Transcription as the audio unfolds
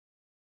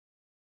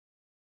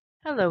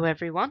Hello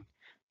everyone.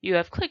 You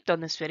have clicked on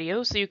this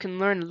video so you can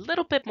learn a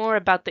little bit more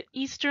about the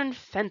eastern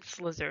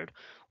fence lizard,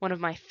 one of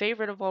my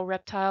favorite of all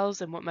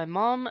reptiles and what my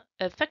mom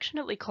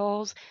affectionately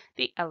calls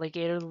the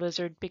alligator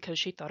lizard because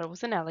she thought it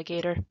was an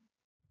alligator.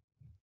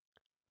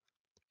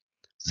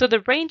 So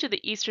the range of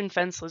the eastern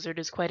fence lizard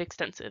is quite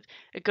extensive.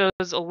 It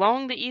goes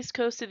along the east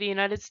coast of the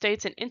United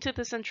States and into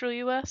the central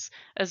US,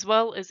 as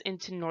well as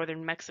into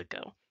northern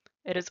Mexico.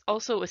 It is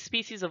also a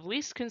species of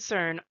least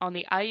concern on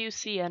the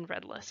IUCN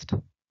Red List.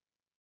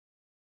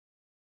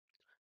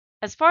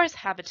 As far as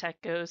habitat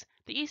goes,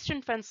 the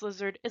eastern fence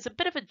lizard is a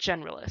bit of a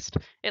generalist.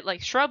 It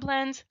likes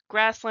shrublands,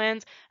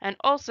 grasslands, and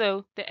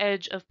also the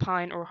edge of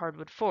pine or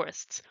hardwood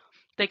forests.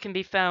 They can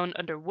be found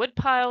under wood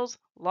piles,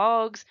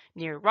 logs,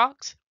 near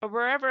rocks, or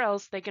wherever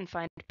else they can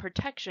find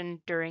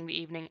protection during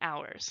the evening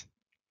hours.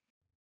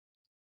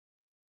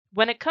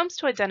 When it comes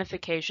to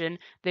identification,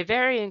 they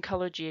vary in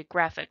color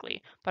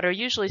geographically, but are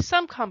usually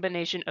some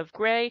combination of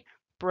gray,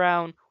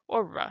 brown,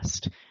 or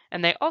rust,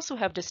 and they also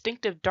have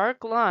distinctive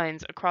dark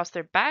lines across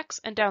their backs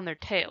and down their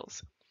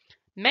tails.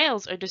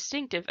 Males are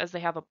distinctive as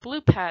they have a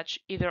blue patch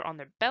either on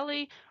their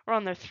belly or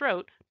on their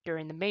throat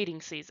during the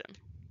mating season.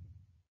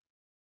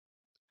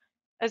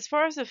 As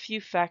far as a few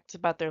facts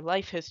about their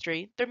life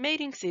history, their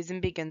mating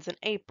season begins in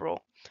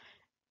April.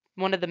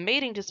 One of the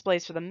mating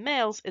displays for the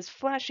males is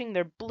flashing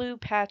their blue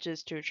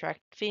patches to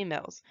attract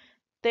females.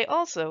 They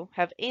also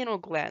have anal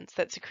glands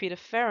that secrete a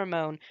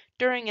pheromone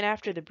during and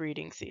after the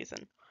breeding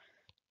season.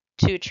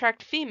 To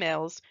attract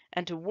females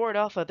and to ward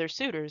off other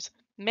suitors,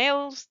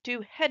 males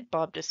do head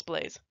bob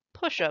displays,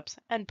 push-ups,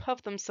 and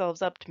puff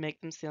themselves up to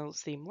make themselves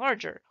seem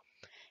larger.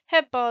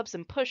 Head bobs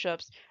and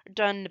push-ups are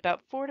done in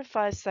about 4 to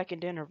 5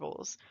 second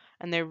intervals,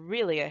 and they're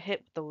really a hit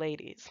with the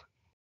ladies.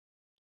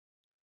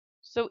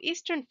 So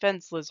eastern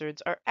fence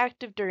lizards are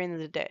active during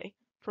the day,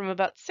 from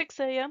about 6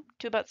 a.m.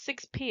 to about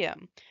 6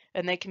 p.m.,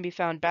 and they can be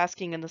found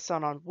basking in the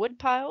sun on wood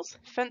piles,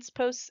 fence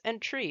posts,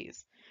 and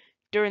trees.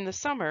 During the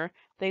summer,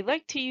 they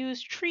like to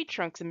use tree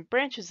trunks and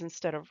branches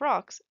instead of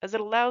rocks, as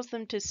it allows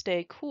them to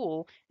stay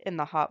cool in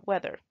the hot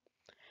weather.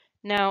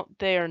 Now,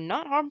 they are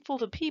not harmful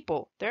to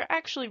people. They're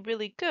actually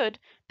really good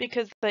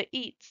because they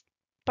eat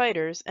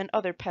spiders and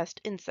other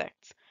pest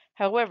insects.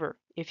 However,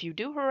 if you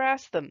do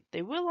harass them,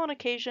 they will on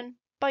occasion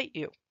bite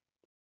you.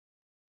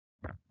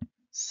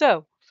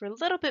 So, for a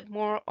little bit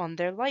more on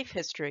their life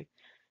history,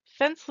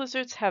 fence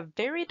lizards have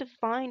very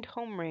defined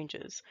home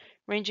ranges,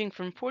 ranging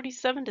from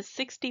 47 to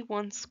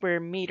 61 square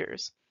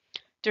meters.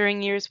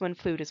 During years when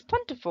food is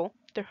plentiful,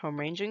 their home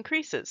range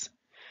increases.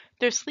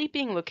 Their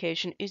sleeping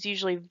location is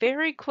usually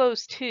very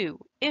close to,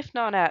 if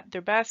not at,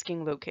 their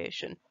basking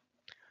location.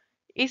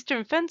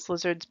 Eastern fence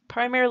lizards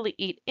primarily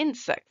eat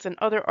insects and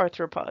other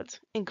arthropods,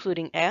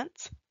 including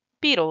ants,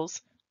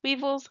 beetles,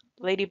 weevils,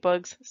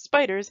 ladybugs,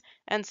 spiders,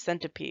 and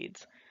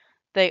centipedes.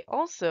 They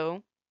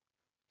also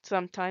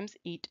sometimes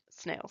eat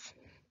snails.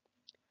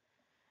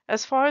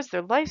 As far as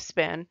their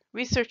lifespan,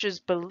 researchers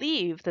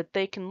believe that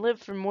they can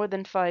live for more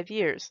than 5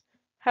 years.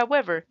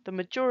 However, the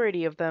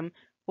majority of them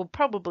will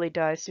probably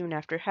die soon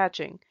after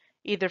hatching,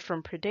 either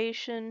from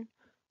predation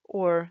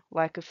or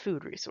lack of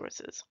food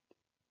resources.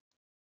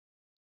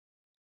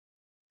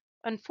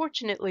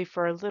 Unfortunately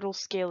for our little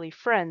scaly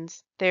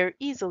friends, they are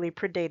easily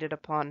predated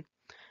upon.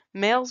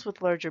 Males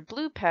with larger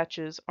blue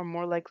patches are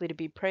more likely to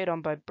be preyed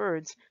on by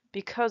birds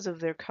because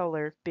of their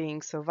color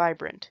being so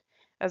vibrant.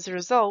 As a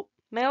result,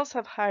 males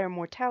have higher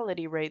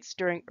mortality rates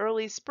during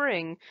early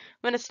spring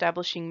when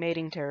establishing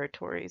mating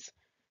territories.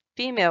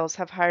 Females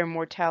have higher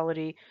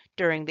mortality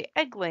during the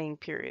egg-laying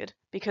period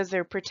because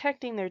they're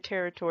protecting their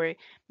territory,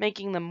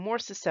 making them more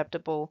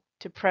susceptible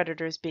to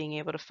predators being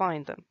able to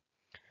find them.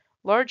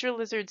 Larger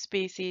lizard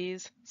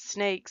species,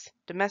 snakes,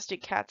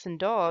 domestic cats, and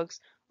dogs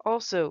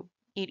also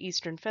eat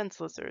eastern fence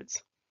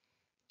lizards.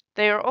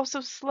 They are also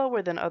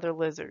slower than other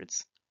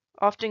lizards,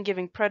 often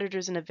giving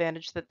predators an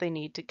advantage that they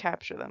need to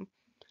capture them.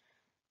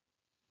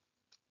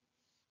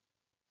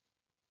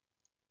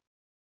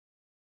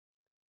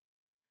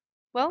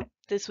 Well,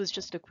 this was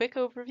just a quick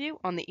overview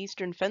on the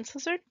eastern fence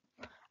lizard.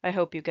 I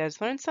hope you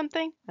guys learned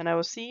something, and I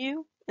will see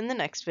you in the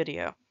next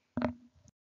video.